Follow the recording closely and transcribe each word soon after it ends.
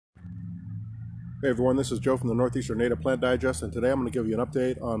Hey everyone, this is Joe from the Northeastern Native Plant Digest, and today I'm going to give you an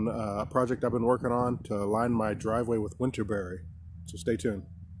update on a project I've been working on to line my driveway with Winterberry. So stay tuned.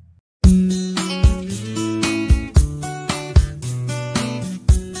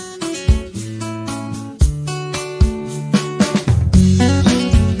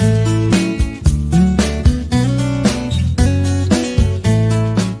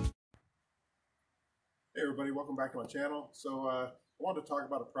 Hey everybody, welcome back to my channel. So I wanted to talk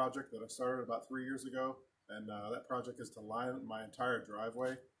about a project that I started about 3 years ago, and that project is to line my entire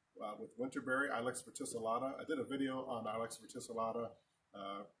driveway with Winterberry, Ilex verticillata. I did a video on Ilex verticillata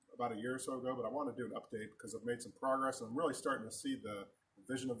about a year or so ago, but I want to do an update because I've made some progress and I'm really starting to see the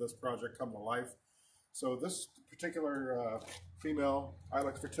vision of this project come to life. So this particular female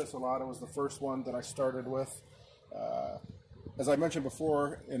Ilex verticillata was the first one that I started with. As I mentioned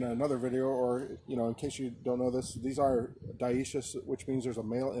before in another video, or in case you don't know this, these are dioecious, which means there's a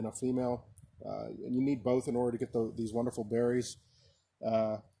male and a female, and you need both in order to get these wonderful berries.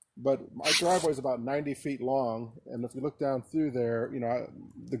 But my driveway is about 90 feet long, and if you look down through there,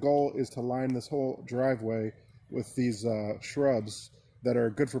 the goal is to line this whole driveway with these shrubs that are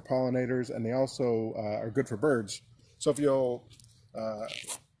good for pollinators, and they also are good for birds. So if you'll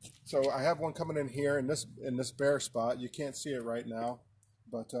So I have one coming in here in this bare spot. You can't see it right now,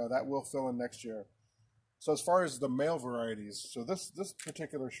 but that will fill in next year. So as far as the male varieties, so this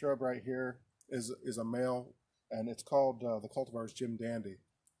particular shrub right here is a male, and it's called the cultivar is Jim Dandy.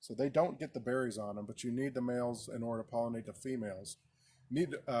 So they don't get the berries on them, but you need the males in order to pollinate the females.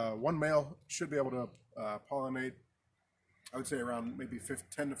 One male should be able to pollinate, I would say, around maybe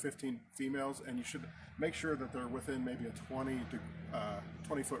 10 to 15 females, and you should make sure that they're within maybe a 20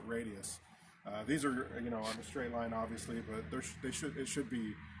 foot radius. These are on a straight line, obviously, but it should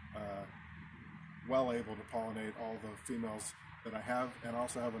be well able to pollinate all the females that I have, and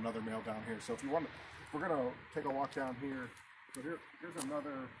also have another male down here. So if we're gonna take a walk down here. So here's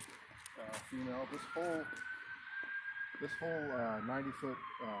another female. This whole 90 foot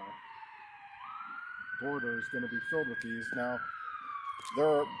border is going to be filled with these. Now,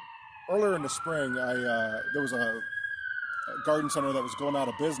 earlier in the spring, there was a garden center that was going out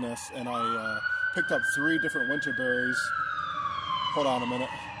of business, and I picked up 3 different winterberries. Hold on a minute.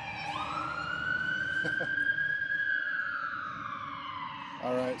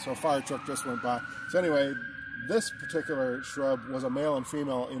 All right, so a fire truck just went by. So anyway, this particular shrub was a male and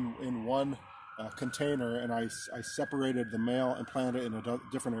female in one container, and I separated the male and planted it in a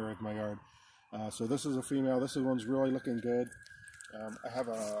different area of my yard. So this is a female. This one's really looking good. I have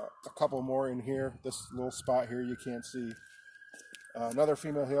a couple more in here. This little spot here you can't see. Another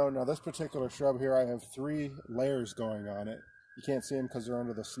female here. Now this particular shrub here, I have 3 layers going on it. You can't see them because they're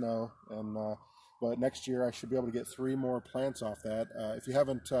under the snow. But next year I should be able to get 3 more plants off that. If you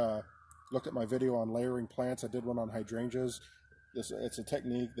haven't looked at my video on layering plants, I did one on hydrangeas. It's a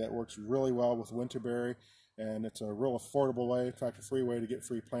technique that works really well with Winterberry, and it's a real affordable way, in fact a free way to get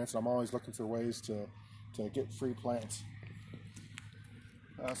free plants. I'm always looking for ways to get free plants.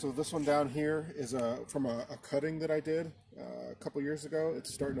 So this one down here is from a cutting that I did a couple years ago.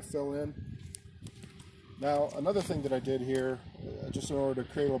 It's starting to fill in. Now another thing that I did here, just in order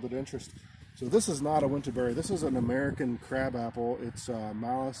to create a little bit of interest, so this is not a Winterberry. This is an American crabapple. It's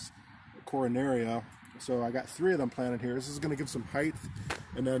Malus coronaria. So I got 3 of them planted here. This is going to give some height,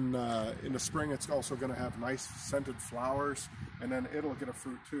 and then in the spring it's also going to have nice scented flowers, and then it'll get a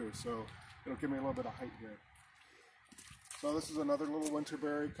fruit too. So it'll give me a little bit of height here. So this is another little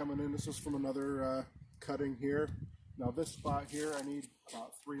Winterberry coming in. This is from another cutting here. Now this spot here, I need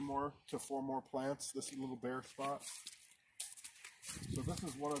about 3 more to 4 more plants. This is a little bare spot. So this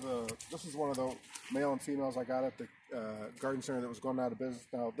is one of the male and females I got at the garden center that was going out of business.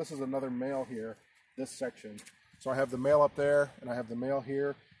 Now this is another male here, this section. So I have the male up there and I have the male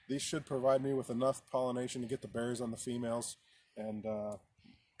here. These should provide me with enough pollination to get the berries on the females, and I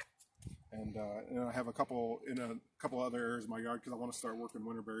have a couple other areas of my yard because I want to start working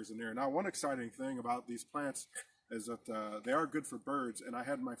winterberries in there. Now one exciting thing about these plants is that they are good for birds, and I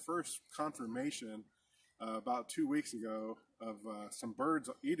had my first confirmation about 2 weeks ago of some birds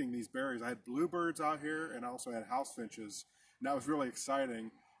eating these berries. I had bluebirds out here, and I also had house finches, and that was really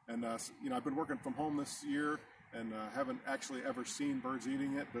exciting. And I've been working from home this year, and haven't actually ever seen birds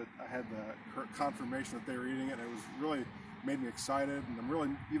eating it, but I had the confirmation that they were eating it, and it was really made me excited, and I'm really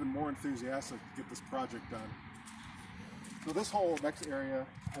even more enthusiastic to get this project done. So this whole next area,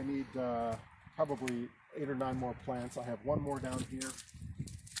 I need probably 8 or 9 more plants. I have 1 more down here.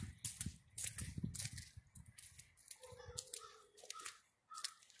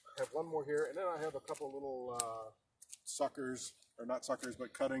 I have 1 more here, and then I have a couple little suckers or not suckers,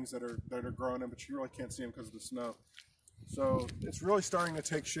 but cuttings that are growing in, but you really can't see them because of the snow. So it's really starting to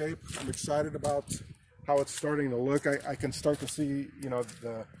take shape. I'm excited about how it's starting to look. I can start to see, you know,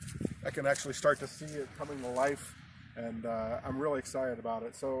 I can actually start to see it coming to life, and I'm really excited about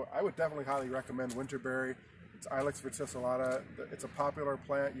it. So I would definitely highly recommend Winterberry. It's Ilex verticillata. It's a popular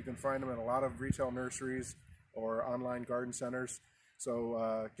plant. You can find them in a lot of retail nurseries or online garden centers.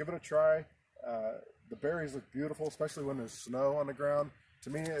 So give it a try. The berries look beautiful, especially when there's snow on the ground. To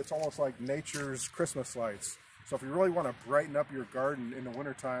me, it's almost like nature's Christmas lights. So if you really want to brighten up your garden in the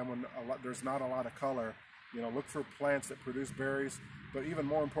wintertime when there's not a lot of color, you know, look for plants that produce berries. But even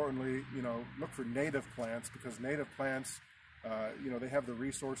more importantly, you know, look for native plants, because native plants, you know, they have the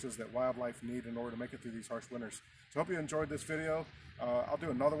resources that wildlife need in order to make it through these harsh winters. So I hope you enjoyed this video. I'll do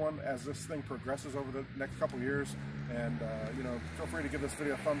another one as this thing progresses over the next couple years. And, you know, feel free to give this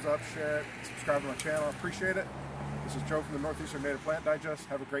video a thumbs up, share it, subscribe to my channel. I appreciate it. This is Joe from the Northeastern Native Plant Digest.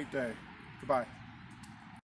 Have a great day. Goodbye.